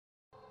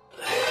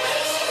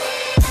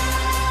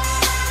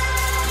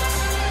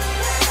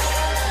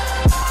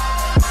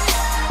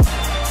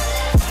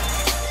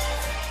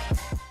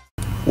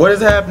What is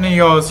happening,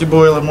 y'all? It's your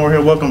boy Lamore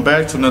here. Welcome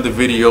back to another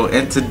video,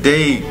 and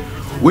today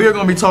we are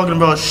going to be talking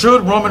about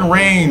should Roman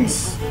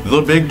Reigns,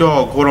 the big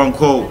dog, quote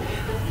unquote,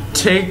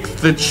 take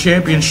the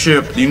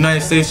championship, the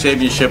United States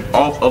Championship,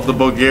 off of the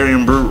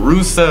Bulgarian brute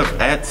Rusev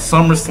at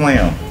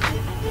SummerSlam.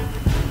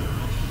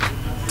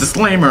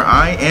 Disclaimer: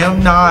 I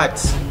am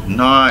not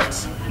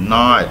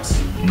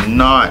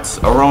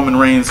a Roman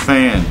Reigns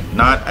fan,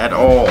 not at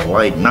all.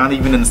 Like, not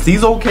even in.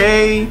 He's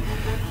okay.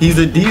 He's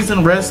a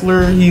decent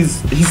wrestler.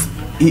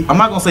 I'm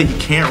not gonna say he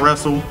can't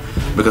wrestle,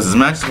 because his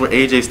matches with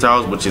AJ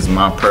Styles, which is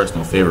my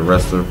personal favorite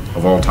wrestler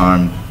of all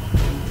time,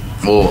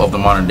 well, of the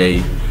modern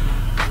day,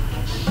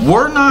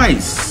 were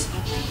nice.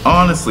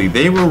 Honestly,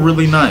 they were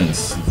really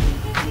nice.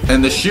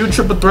 And the Shield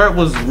Triple Threat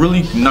was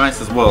really nice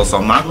as well. So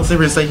I'm not gonna sit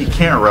here and say he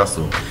can't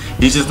wrestle.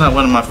 He's just not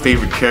one of my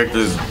favorite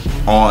characters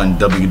on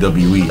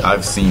WWE.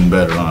 I've seen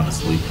better,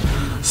 honestly.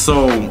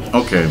 So,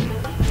 okay.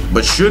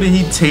 But should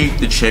he take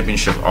the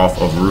championship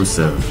off of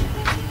Rusev?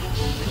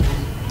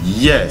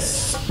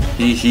 Yes,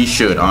 he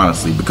should,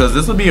 honestly, because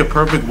this would be a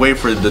perfect way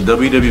for the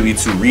WWE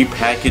to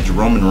repackage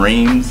Roman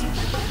Reigns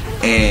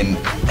and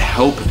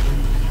help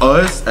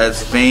us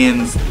as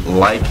fans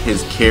like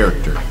his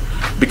character.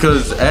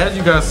 Because as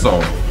you guys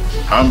saw,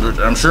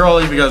 I'm sure all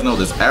of you guys know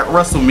this, at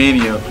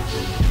WrestleMania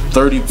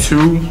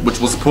 32,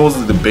 which was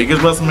supposedly the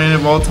biggest WrestleMania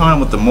of all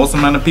time with the most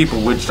amount of people,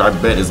 which I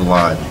bet is a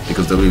lie,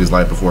 because WWE's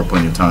lied before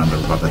plenty of times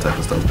about that type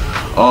of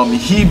stuff.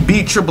 He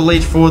beat Triple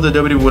H for the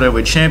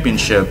WWE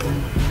Championship,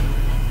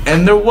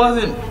 and there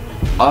wasn't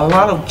a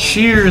lot of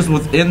cheers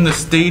within the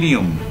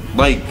stadium.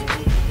 Like,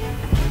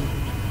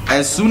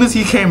 as soon as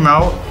he came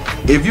out,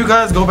 if you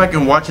guys go back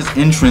and watch his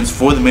entrance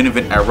for the main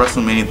event at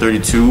WrestleMania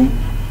 32,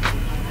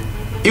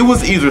 it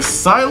was either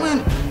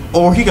silent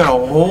or he got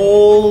a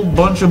whole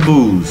bunch of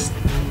boos.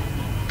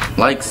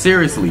 Like,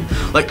 seriously.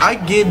 Like, I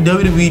get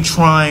WWE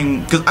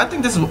trying, because I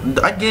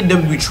get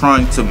WWE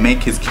trying to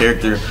make his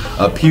character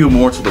appeal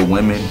more to the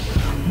women,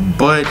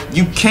 but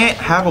you can't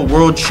have a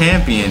world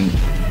champion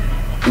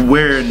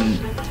where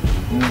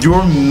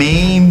your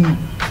main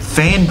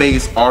fan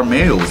base are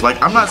males.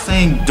 Like, I'm not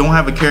saying don't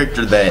have a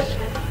character that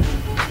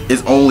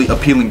is only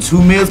appealing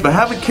to males, but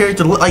have a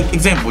character, like,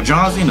 example,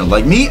 John Cena.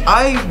 Like me,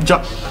 I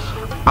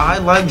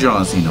like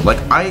John Cena. Like,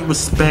 I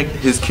respect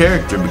his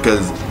character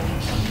because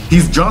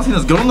John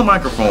Cena's good on the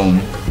microphone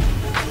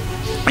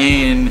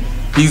and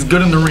he's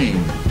good in the ring.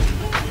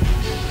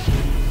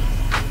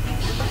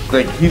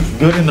 Like, he's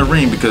good in the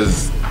ring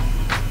because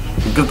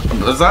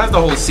besides the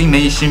whole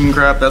C-Nation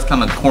crap, that's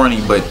kind of corny,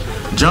 but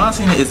John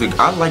Cena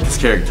I like his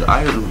character.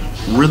 I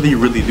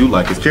really do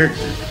like his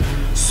character.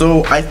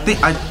 So I think,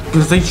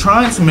 because they're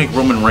trying to make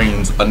Roman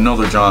Reigns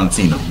another John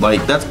Cena.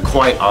 Like, that's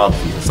quite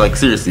obvious. Like,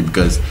 seriously,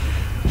 because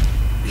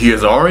he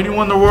has already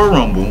won the Royal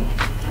Rumble.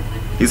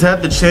 He's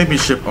had the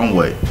championship on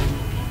what?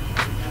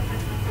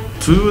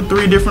 2 or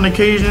 3 different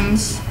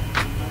occasions?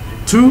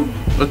 2?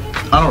 I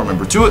don't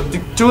remember. 2 or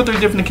 3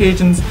 different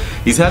occasions.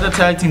 He's had the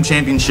tag team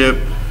championship,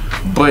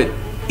 but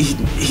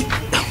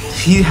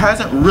he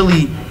hasn't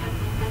really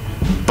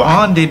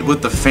bonded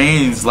with the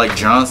fans like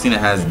John Cena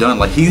has done.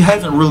 Like, he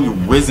hasn't really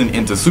risen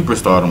into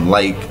superstardom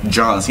like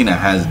John Cena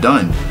has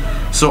done.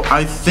 So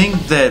I think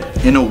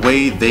that in a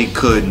way they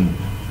can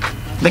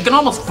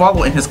almost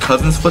follow in his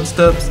cousin's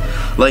footsteps,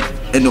 like,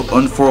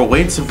 and for a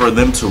way for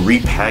them to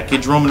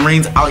repackage Roman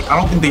Reigns. I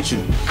don't think they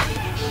should.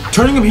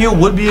 Turning him heel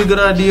would be a good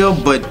idea,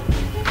 but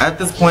at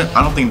this point,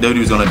 I don't think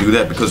WWE's gonna do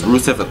that because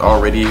Rusev is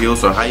already a heel.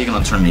 So how are you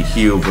gonna turn a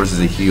heel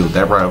versus a heel?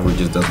 That rivalry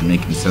just doesn't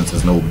make any sense.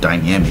 There's no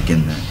dynamic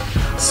in there.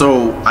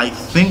 So I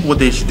think what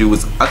they should do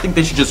is, I think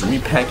they should just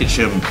repackage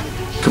him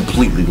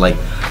completely. Like,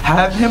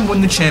 have him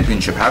win the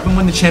championship. Have him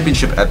win the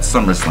championship at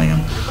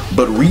SummerSlam,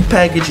 but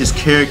repackage his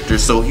character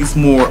so he's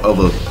more of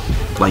a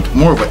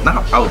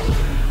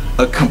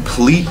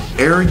complete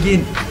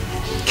arrogant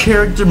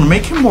character.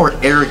 Make him more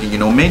arrogant, you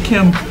know. Make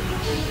him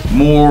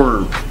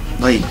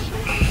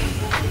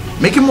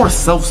more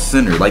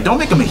self-centered. Like, don't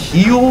make him a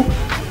heel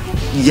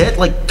yet.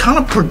 Like, kind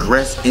of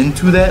progress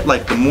into that.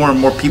 Like, the more and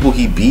more people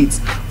he beats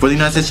for the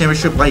United States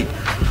Championship, like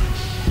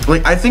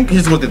I think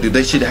here's what they do.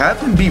 They should have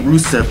him beat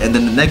Rusev, and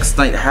then the next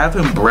night have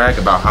him brag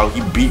about how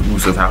he beat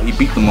Rusev, how he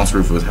beat the Monster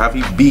Rufus, how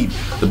he beat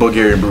the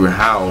Bulgarian Brute,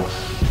 how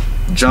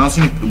John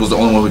Cena was the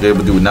only one who was able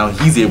to do it. Now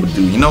he's able to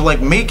do it. You know, like,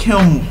 make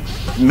him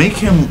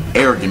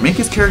arrogant. Make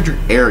his character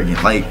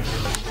arrogant. Like,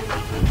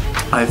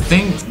 I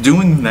think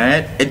doing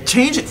that, it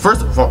changes.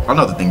 First of all,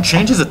 another thing,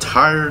 change his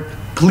attire,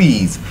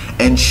 please,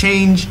 and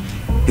change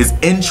his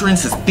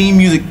entrance, his theme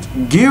music.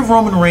 Give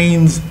Roman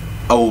Reigns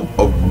a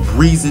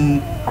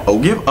reason,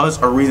 give us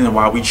a reason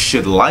why we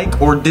should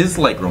like or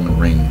dislike Roman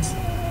Reigns.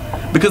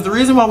 Because the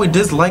reason why we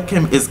dislike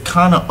him is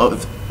kind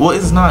of, well,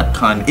 it's not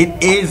kind of,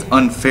 it is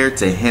unfair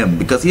to him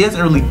because he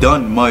hasn't really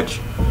done much.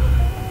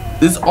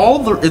 It's all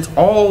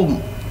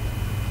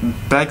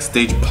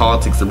backstage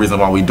politics, the reason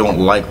why we don't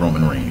like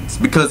Roman Reigns,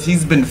 because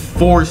he's been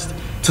forced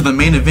to the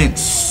main event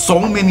so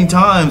many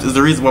times is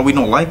the reason why we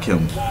don't like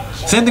him.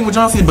 Same thing with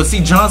John Cena, but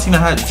see, John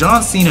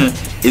Cena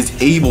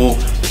is able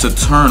to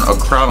turn a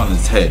crowd on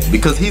his head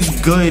because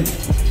he's good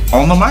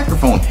on the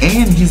microphone,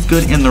 and he's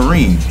good in the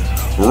ring.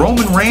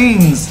 Roman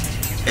Reigns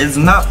is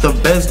not the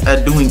best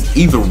at doing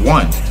either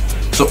one.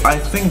 So I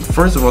think,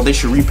 first of all, they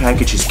should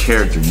repackage his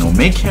character, you know,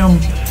 make him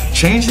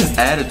change his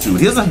attitude.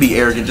 He doesn't be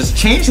arrogant, just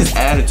change his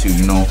attitude,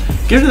 you know.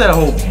 Get rid of that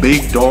whole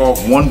big dog,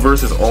 one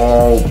versus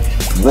all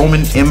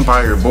Roman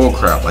Empire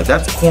bullcrap. Like,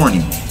 that's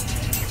corny.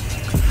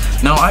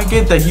 Now, I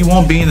get that he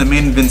won't be in the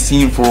main event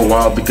scene for a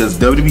while because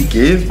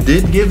WWE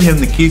did give him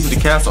the keys to the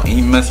castle, and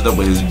he messed it up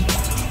with his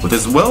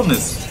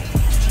wellness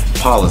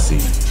policy.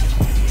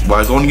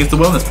 By going against the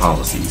wellness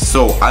policy.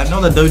 So I know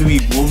that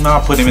WWE will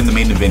not put him in the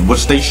main event,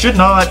 which they should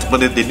not,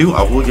 but if they do,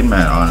 I will get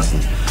mad,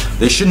 honestly.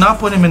 They should not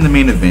put him in the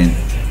main event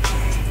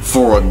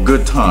for a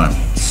good time.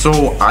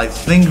 So I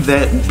think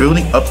that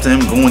building up to him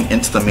going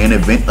into the main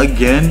event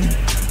again,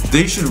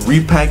 they should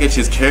repackage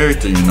his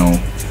character, you know.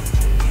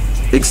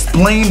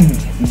 Explain,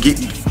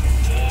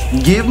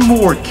 give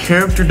more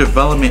character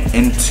development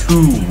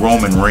into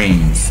Roman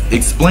Reigns.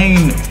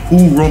 Explain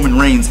who Roman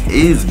Reigns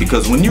is,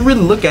 because when you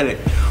really look at it,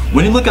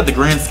 when you look at the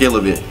grand scale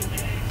of it,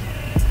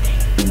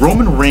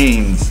 Roman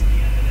Reigns,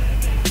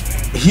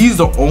 he's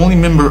the only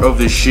member of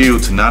the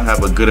Shield to not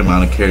have a good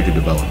amount of character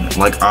development.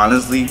 Like,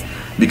 honestly,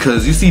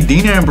 because you see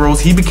Dean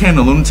Ambrose, he became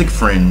the Lunatic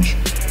Fringe,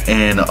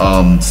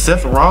 and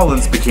Seth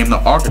Rollins became the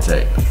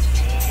Architect.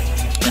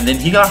 And then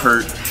he got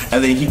hurt,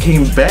 and then he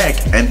came back,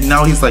 and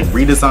now he's like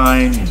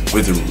redesigned,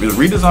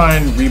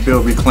 redesign,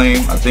 rebuild, reclaim,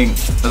 I think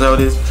that's how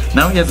it is.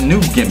 Now he has a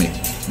new gimmick.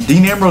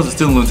 Dean Ambrose is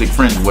still a Lunatic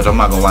Fringe, which I'm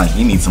not gonna lie,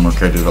 he needs some more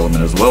character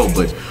development as well,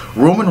 but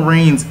Roman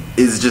Reigns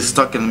is just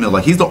stuck in the middle.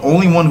 Like, he's the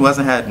only one who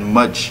hasn't had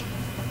much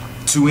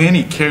to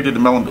any character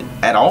development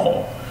at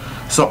all.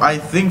 So I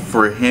think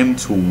for him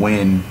to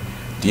win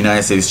the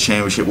United States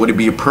Championship, would it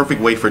be a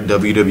perfect way for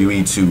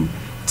WWE to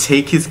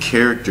take his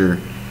character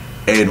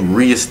and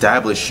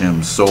reestablish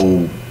him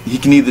so he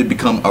can either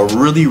become a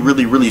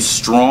really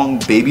strong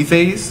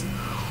babyface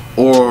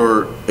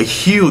or a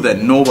heel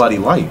that nobody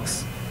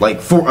likes. Like,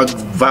 for a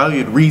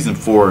valued reason,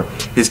 for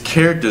his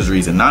character's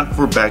reason, not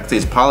for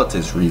backstage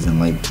politics reason.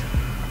 Like,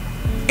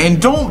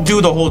 and don't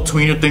do the whole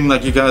tweener thing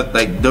like you guys,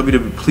 like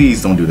WWE,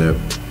 please don't do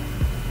that.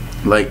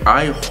 Like,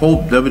 I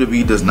hope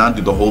WWE does not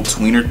do the whole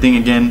tweener thing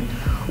again,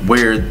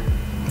 where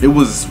it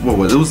was, what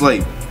was it? It was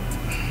like,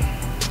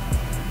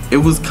 it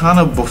was kind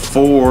of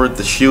before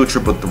the Shield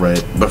triple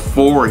threat,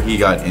 before he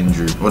got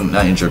injured, well,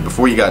 not injured,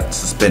 before he got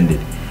suspended.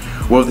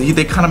 Well,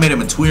 they kind of made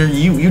him a tweener.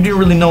 You didn't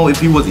really know if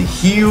he was a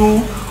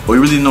heel or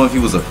you really didn't know if he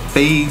was a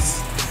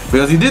face,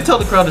 because he did tell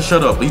the crowd to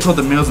shut up. He told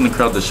the males in the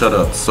crowd to shut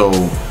up. So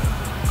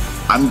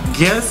I'm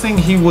guessing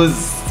he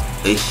was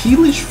a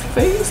heelish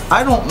face.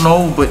 I don't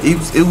know, but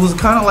it was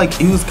kind of like,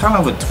 he was kind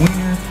of a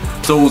tweener.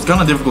 So it was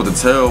kind of difficult to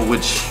tell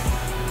which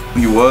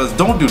he was.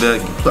 Don't do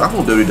that. I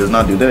hope WWE does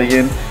not do that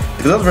again,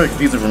 because that was very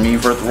confusing for me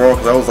first of all.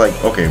 Because I was like,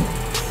 okay,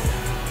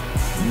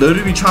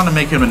 WWE trying to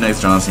make him the next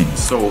John Cena.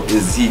 So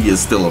is he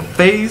still a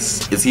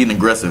face? Is he an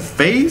aggressive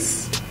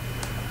face?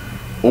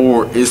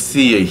 Or is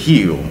he a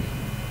heel?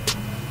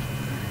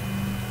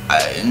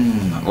 I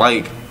don't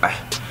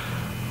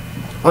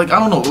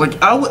know.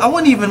 Like, I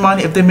wouldn't even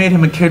mind if they made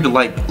him a character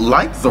like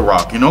The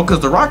Rock, you know? Because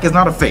The Rock is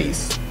not a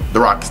face.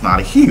 The Rock is not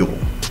a heel.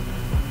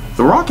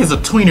 The Rock is a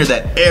tweener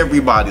that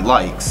everybody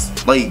likes.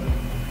 Like,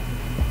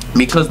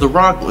 because The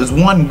Rock is,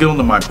 one, good on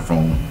the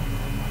microphone,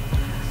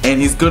 and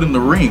he's good in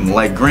the ring.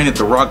 Like, granted,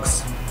 The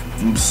Rock's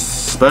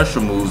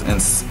special moves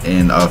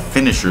and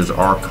finishers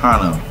are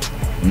kind of,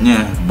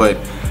 yeah, but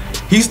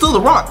he's still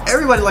The Rock.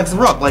 Everybody likes The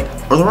Rock. Like,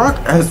 The Rock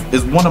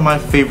is one of my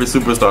favorite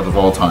superstars of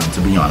all time,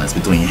 to be honest.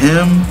 Between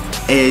him,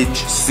 Edge,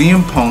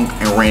 CM Punk,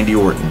 and Randy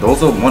Orton,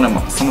 those are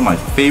some of my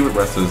favorite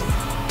wrestlers.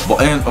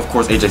 Well, and of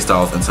course AJ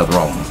Styles and Seth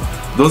Rollins.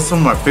 Those are some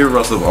of my favorite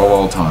wrestlers of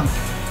all time.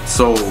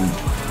 So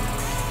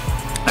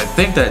I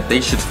think that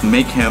they should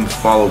make him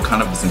follow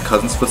kind of his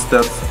cousin's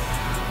footsteps,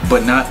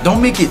 but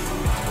don't make it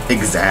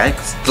exact.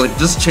 Like,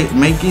 just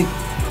make it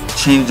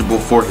changeable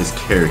for his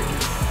character.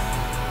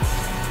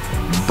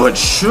 But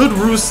should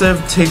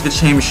Rusev take the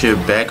championship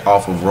back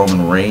off of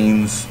Roman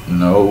Reigns?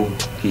 No,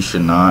 he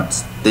should not.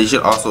 They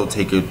should also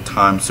take a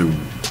time to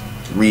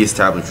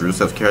reestablish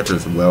Rusev's character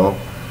as well.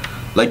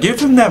 Like, give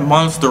him that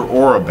monster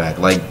aura back.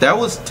 Like, that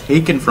was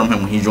taken from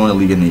him when he joined the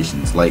League of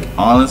Nations. Like,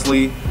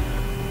 honestly,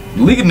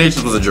 the League of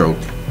Nations was a joke.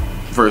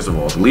 First of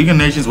all, the League of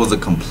Nations was a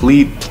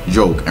complete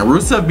joke, and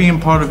Rusev being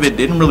part of it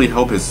didn't really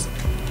help his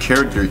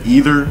character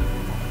either.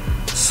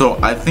 So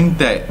I think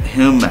that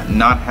him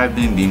not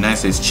having the United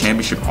States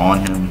Championship on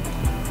him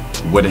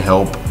would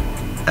help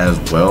as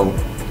well.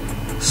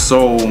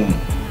 So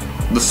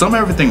to sum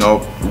everything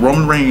up,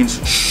 Roman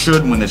Reigns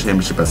should win the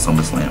championship at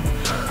SummerSlam,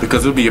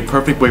 because it would be a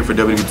perfect way for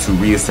WWE to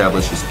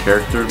reestablish his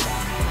character,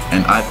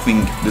 and I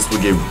think this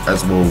would give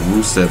as well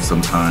Rusev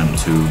some time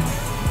to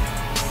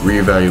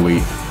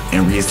reevaluate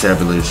and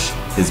reestablish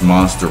his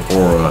monster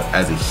aura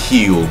as a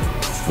heel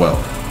as well.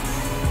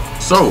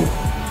 So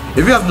if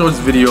you guys enjoyed this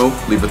video,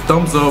 leave a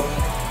thumbs up,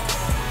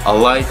 a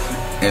like,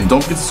 and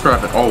don't forget to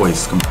subscribe, and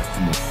always come back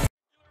for more.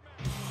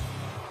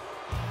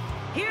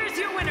 Here's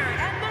your winner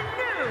and the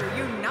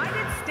new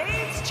United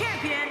States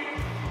Champion,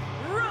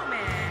 Roman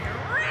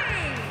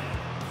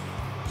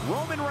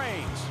Roman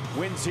Reigns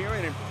wins here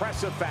in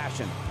impressive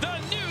fashion. The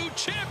new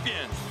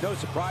champion. No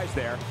surprise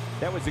there.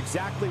 That was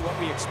exactly what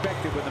we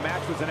expected when the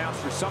match was announced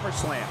for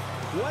SummerSlam.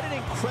 What an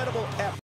incredible effort.